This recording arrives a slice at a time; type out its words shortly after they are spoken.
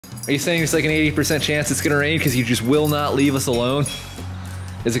Are you saying there's like an 80% chance it's gonna rain because you just will not leave us alone?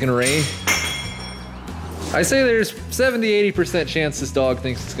 Is it gonna rain? I say there's 70–80% chance this dog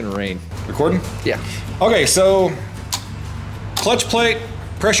thinks it's gonna rain. Recording? Yeah. Okay, so clutch plate,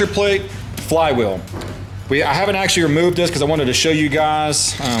 pressure plate, flywheel. I haven't actually removed this because I wanted to show you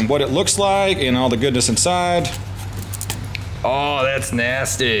guys what it looks like and all the goodness inside. Oh, that's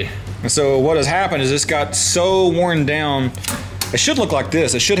nasty. And so what has happened is this got so worn down. It should look like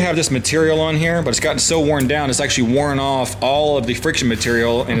this. It should have this material on here, but it's gotten so worn down, it's actually worn off all of the friction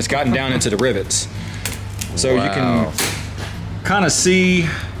material and it's gotten down into the rivets. So you can kind of see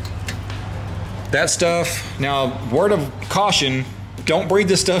that stuff. Now, word of caution, don't breathe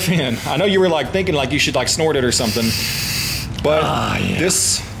this stuff in. I know you were like thinking like you should like snort it or something, but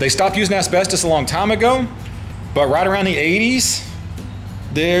they stopped using asbestos a long time ago, but right around the 80s,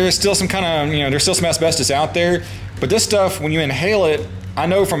 there's still some kind of, there's still some asbestos out there. But this stuff, when you inhale it, I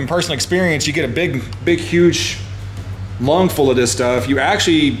know from personal experience, you get a big, huge lung full of this stuff.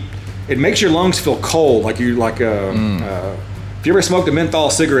 It makes your lungs feel cold, like if you ever smoked a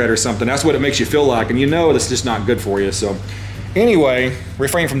menthol cigarette or something, that's what it makes you feel like, and it's just not good for you. So anyway,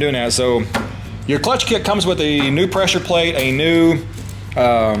 refrain from doing that. So your clutch kit comes with a new pressure plate, a new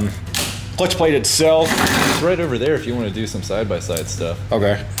clutch plate itself. It's right over there if you want to do some side-by-side stuff.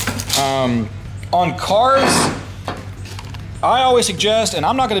 Okay. On cars, I always suggest, and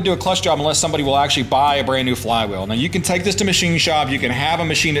I'm not going to do a clutch job unless somebody will actually buy a brand new flywheel. Now you can take this to machine shop, you can have them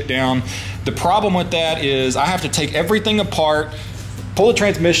machine it down. The problem with that is I have to take everything apart, pull the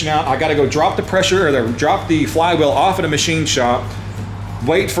transmission out, I got to go drop the pressure or drop the flywheel off at a machine shop,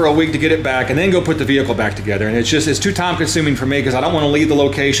 wait for a week to get it back, and then go put the vehicle back together. And it's too time consuming for me because I don't want to leave the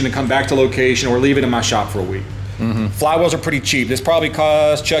location and come back to location or leave it in my shop for a week. Flywheels are pretty cheap. This probably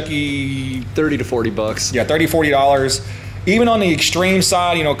costs Chucky $30 to $40. Yeah, $30, $40. Even on the extreme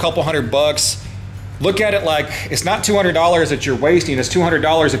side, a couple $100. Look at it like it's not $200 that you're wasting, it's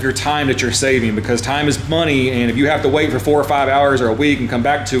 $200 of your time that you're saving, because time is money, and if you have to wait for 4 or 5 hours or a week and come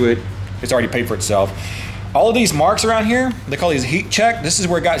back to it, it's already paid for itself. All of these marks around here, they call these heat check. This is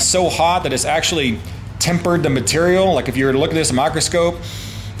where it got so hot that it's actually tempered the material. Like if you were to look at this in a microscope,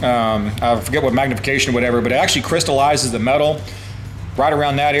 I forget what magnification or whatever, but it actually crystallizes the metal right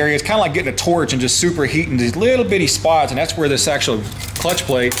around that area. It's kind of like getting a torch and just superheating these little bitty spots, and that's where this actual clutch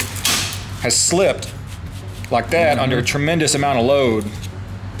plate has slipped like that under a tremendous amount of load.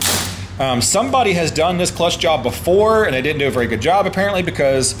 Somebody has done this clutch job before and they didn't do a very good job apparently,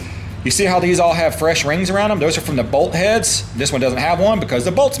 because you see how these all have fresh rings around them? Those are from the bolt heads. This one doesn't have one because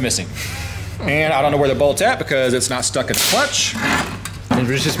the bolt's missing. And I don't know where the bolt's at because it's not stuck in the clutch. And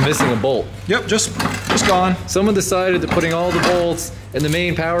we're just missing a bolt. Yep, just gone. Someone decided that putting all the bolts and the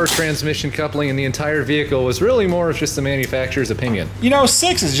main power transmission coupling in the entire vehicle was really more of just the manufacturer's opinion.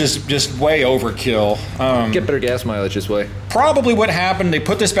 6 is just way overkill. Get better gas mileage this way. Probably what happened, they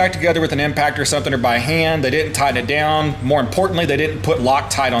put this back together with an impact or something or by hand. They didn't tighten it down. More importantly, they didn't put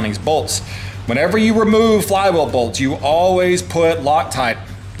Loctite on these bolts. Whenever you remove flywheel bolts, you always put Loctite.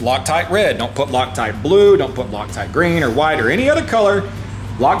 Loctite red. Don't put Loctite blue. Don't put Loctite green or white or any other color.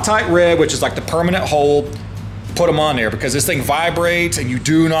 Loctite red, which is like the permanent hold, put them on there because this thing vibrates and you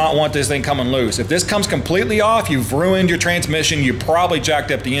do not want this thing coming loose. If this comes completely off, you've ruined your transmission, you probably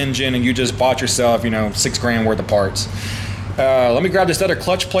jacked up the engine, and you just bought yourself, $6 grand worth of parts. Let me grab this other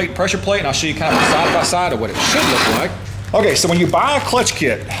clutch plate, pressure plate, and I'll show you kind of side by side of what it should look like. Okay, so when you buy a clutch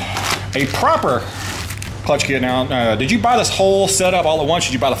kit, a proper clutch kit now, did you buy this whole setup all at once, or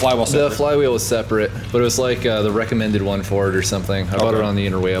did you buy the flywheel separate? The flywheel was separate, but it was like the recommended one for it or something. I bought it on the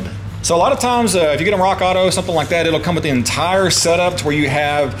interweb. So a lot of times, if you get a Rock Auto, something like that, it'll come with the entire setup to where you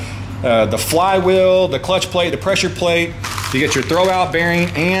have the flywheel, the clutch plate, the pressure plate, you get your throwout bearing,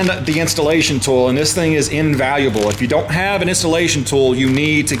 and the installation tool, and this thing is invaluable. If you don't have an installation tool, you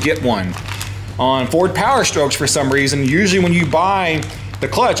need to get one. On Ford Power Strokes, for some reason, usually when you buy the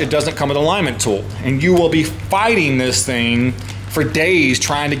clutch, it doesn't come with an alignment tool, and you will be fighting this thing for days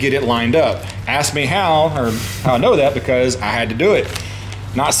trying to get it lined up. Ask me how, or how I know that, because I had to do it.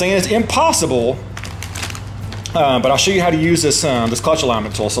 Not saying it's impossible, but I'll show you how to use this this clutch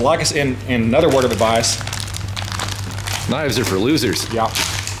alignment tool. So like I said, in another word of advice, knives are for losers. Yeah,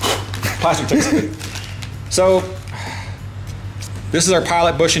 plastic takes it. So this is our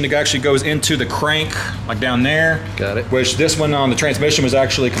pilot bushing that actually goes into the crank, like down there. Got it. Which this one on the transmission was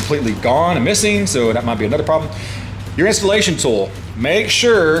actually completely gone and missing, so that might be another problem. Your installation tool, make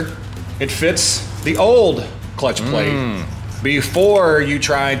sure it fits the old clutch plate before you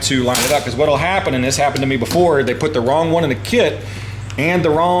try to line it up, because what'll happen, and this happened to me before, they put the wrong one in the kit and the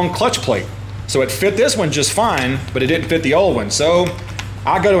wrong clutch plate. So it fit this one just fine, but it didn't fit the old one. So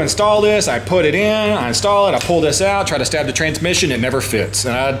I go to install this, I put it in, I install it, I pull this out, try to stab the transmission, it never fits.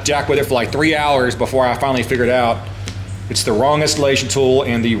 And I jack with it for like 3 hours before I finally figured out it's the wrong installation tool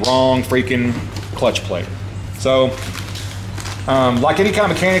and the wrong freaking clutch plate. So, like any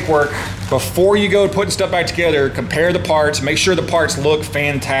kind of mechanic work, before you go putting stuff back together, compare the parts, make sure the parts look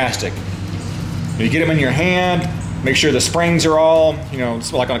fantastic. You get them in your hand, make sure the springs are all, you know,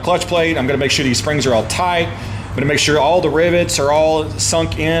 like on a clutch plate, I'm gonna make sure these springs are all tight. I'm gonna make sure all the rivets are all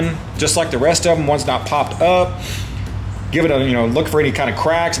sunk in, just like the rest of them, one's not popped up. Give it a, you know, look for any kind of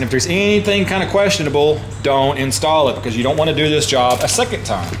cracks, and if there's anything kind of questionable, don't install it, because you don't want to do this job a second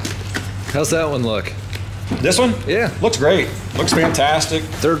time. How's that one look? This one? Yeah. Looks great. Looks fantastic.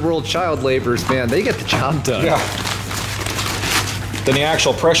 Third world child laborers, man, they get the job done. Yeah. Then the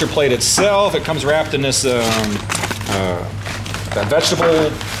actual pressure plate itself, it comes wrapped in this that vegetable,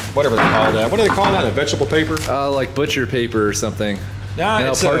 whatever they call that. What do they call that? A vegetable paper? Like butcher paper or something. Nah,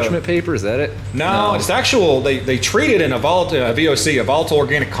 no, it's parchment paper, is that it? No, it's actual, they treat it in a VOC, a volatile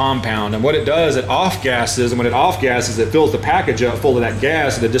organic compound, and what it does, it off-gasses, and when it off-gasses, it fills the package up full of that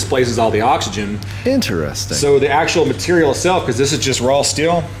gas, and it displaces all the oxygen. Interesting. So the actual material itself, because this is just raw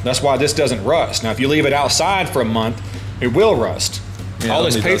steel, that's why this doesn't rust. Now, if you leave it outside for a month, it will rust. Yeah, all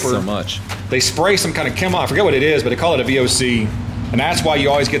this paper, so much. They spray some kind of chemical, I forget what it is, but they call it a VOC. And that's why you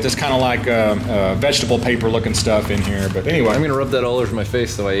always get this kind of like vegetable paper looking stuff in here. But anyway. I'm gonna rub that all over my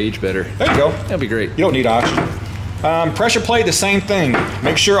face so I age better. There you go. That'd be great. You don't need oxygen. Pressure plate, the same thing.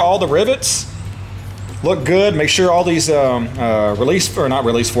 Make sure all the rivets look good. Make sure all these release, or not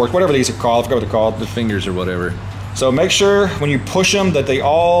release forks, whatever these are called, I forgot what they're called. The fingers or whatever. So make sure when you push them that they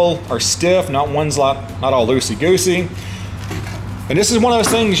all are stiff, not all loosey-goosey. And this is one of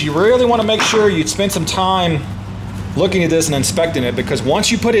those things you really want to make sure you spend some time looking at this and inspecting it, because once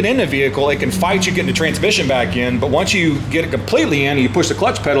you put it in the vehicle, it can fight you getting the transmission back in, but once you get it completely in and you push the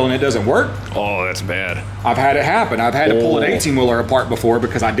clutch pedal and it doesn't work. Oh, that's bad. I've had it happen. I've had to pull an 18-wheeler apart before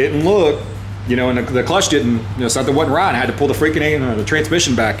because I didn't look, you know, and the clutch didn't, you know, something wasn't right. I had to pull the freaking the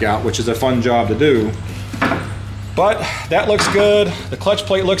transmission back out, which is a fun job to do. But that looks good. The clutch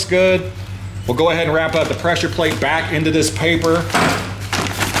plate looks good. We'll go ahead and wrap up the pressure plate back into this paper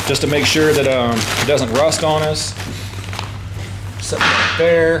just to make sure that it doesn't rust on us. Set that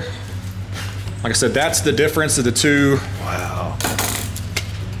there. Like I said, that's the difference of the two. Wow.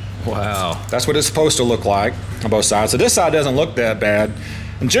 Wow. That's what it's supposed to look like on both sides. So this side doesn't look that bad.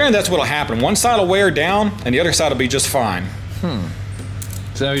 And generally that's what'll happen. One side will wear down and the other side will be just fine.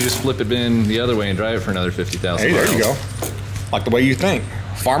 So now you just flip it in the other way and drive it for another 50,000 Hey, there you go. Like the way you think.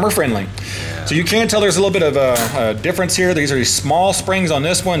 Farmer friendly. Yeah. So you can tell there's a little bit of a difference here. These are small springs on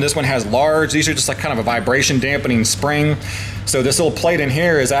this one. This one has large. These are just like kind of a vibration dampening spring. So this little plate in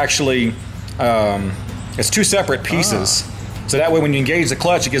here is actually, it's two separate pieces. So that way when you engage the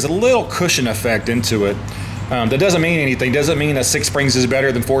clutch, it gives a little cushion effect into it. That doesn't mean anything. Doesn't mean that 6 springs is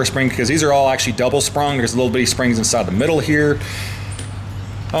better than 4 springs, because these are all actually double sprung. There's little bitty springs inside the middle here.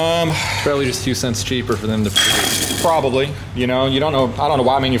 Probably just a few cents cheaper for them to produce. Probably. You know, I don't know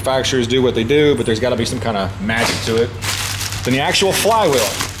why manufacturers do what they do, but there's got to be some kind of magic to it. Then the actual flywheel.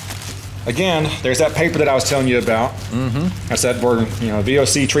 Again, there's that paper that I was telling you about. That's that,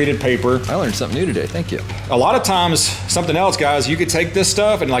 VOC treated paper. I learned something new today. Thank you. A lot of times, something else, guys, you could take this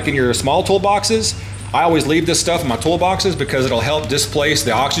stuff and like in your small toolboxes, I always leave this stuff in my toolboxes because it'll help displace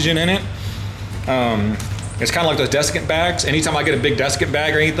the oxygen in it. It's kind of like those desiccant bags. Anytime I get a big desiccant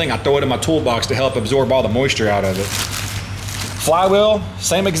bag or anything, I throw it in my toolbox to help absorb all the moisture out of it. Flywheel,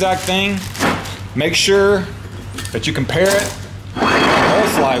 same exact thing. Make sure that you compare it, the whole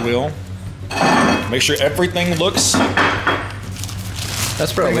flywheel. Make sure everything looks.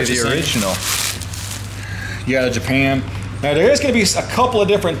 That's probably the original. Yeah, the Japan. Now there is going to be a couple of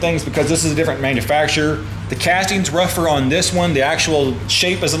different things because this is a different manufacturer. The casting's rougher on this one. The actual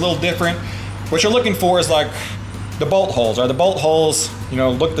shape is a little different. What you're looking for is like the bolt holes. Are the bolt holes,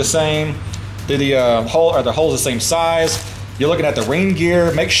 look the same? Are the holes the same size? You're looking at the ring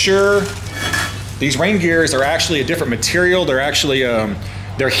gear. Make sure these ring gears are actually a different material. They're actually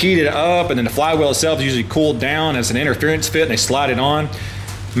they're heated up, and then the flywheel itself is usually cooled down as an interference fit, and they slide it on.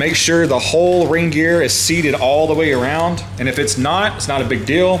 Make sure the whole ring gear is seated all the way around, and if it's not a big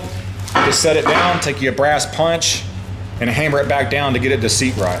deal. Just set it down, take you a brass punch, and hammer it back down to get it to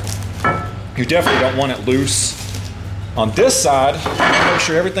seat right. You definitely don't want it loose. On this side, make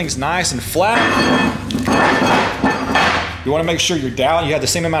sure everything's nice and flat. You want to make sure your dowel, you have the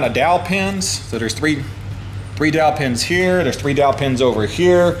same amount of dowel pins. So there's three dowel pins here, there's 3 dowel pins over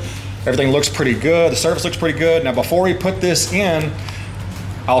here. Everything looks pretty good, the surface looks pretty good. Now before we put this in,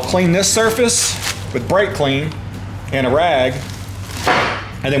 I'll clean this surface with brake clean and a rag.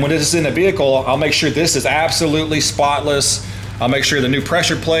 And then when this is in the vehicle, I'll make sure this is absolutely spotless. I'll make sure the new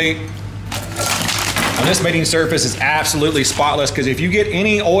pressure plate on this mating surface is absolutely spotless, because if you get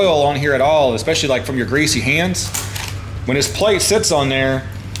any oil on here at all, especially like from your greasy hands, when this plate sits on there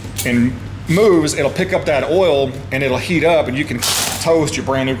and moves, it'll pick up that oil and it'll heat up, and you can toast your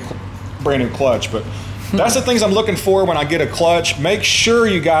brand new clutch. But that's the things I'm looking for when I get a clutch. Make sure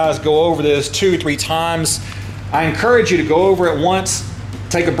you guys go over this 2-3 times. I encourage you to go over it once,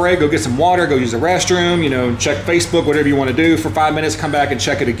 take a break, go get some water, go use the restroom, you know, check Facebook, whatever you want to do for 5 minutes, come back and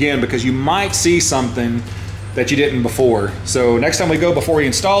check it again, because you might see something that you didn't before. So next time we go, before we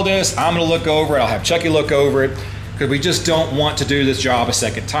install this, I'm going to look over it. I'll have Chucky look over it, because we just don't want to do this job a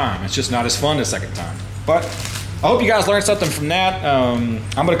second time. It's just not as fun the second time. But I hope you guys learned something from that.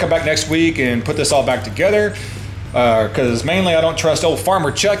 I'm going to come back next week and put this all back together, because mainly I don't trust old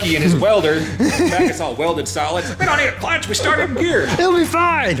Farmer Chucky and his welder. Back it's all welded solid. We don't need a clutch, we started in gear. It'll be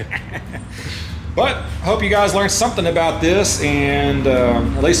fine. But I hope you guys learned something about this, and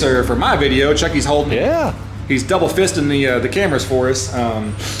at least for my video, Chucky's holding it. Yeah. He's double fisting the cameras for us.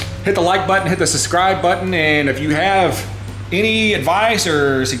 Hit the like button, hit the subscribe button, and if you have any advice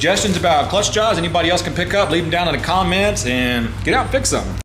or suggestions about clutch jobs anybody else can pick up, leave them down in the comments and get out and fix them.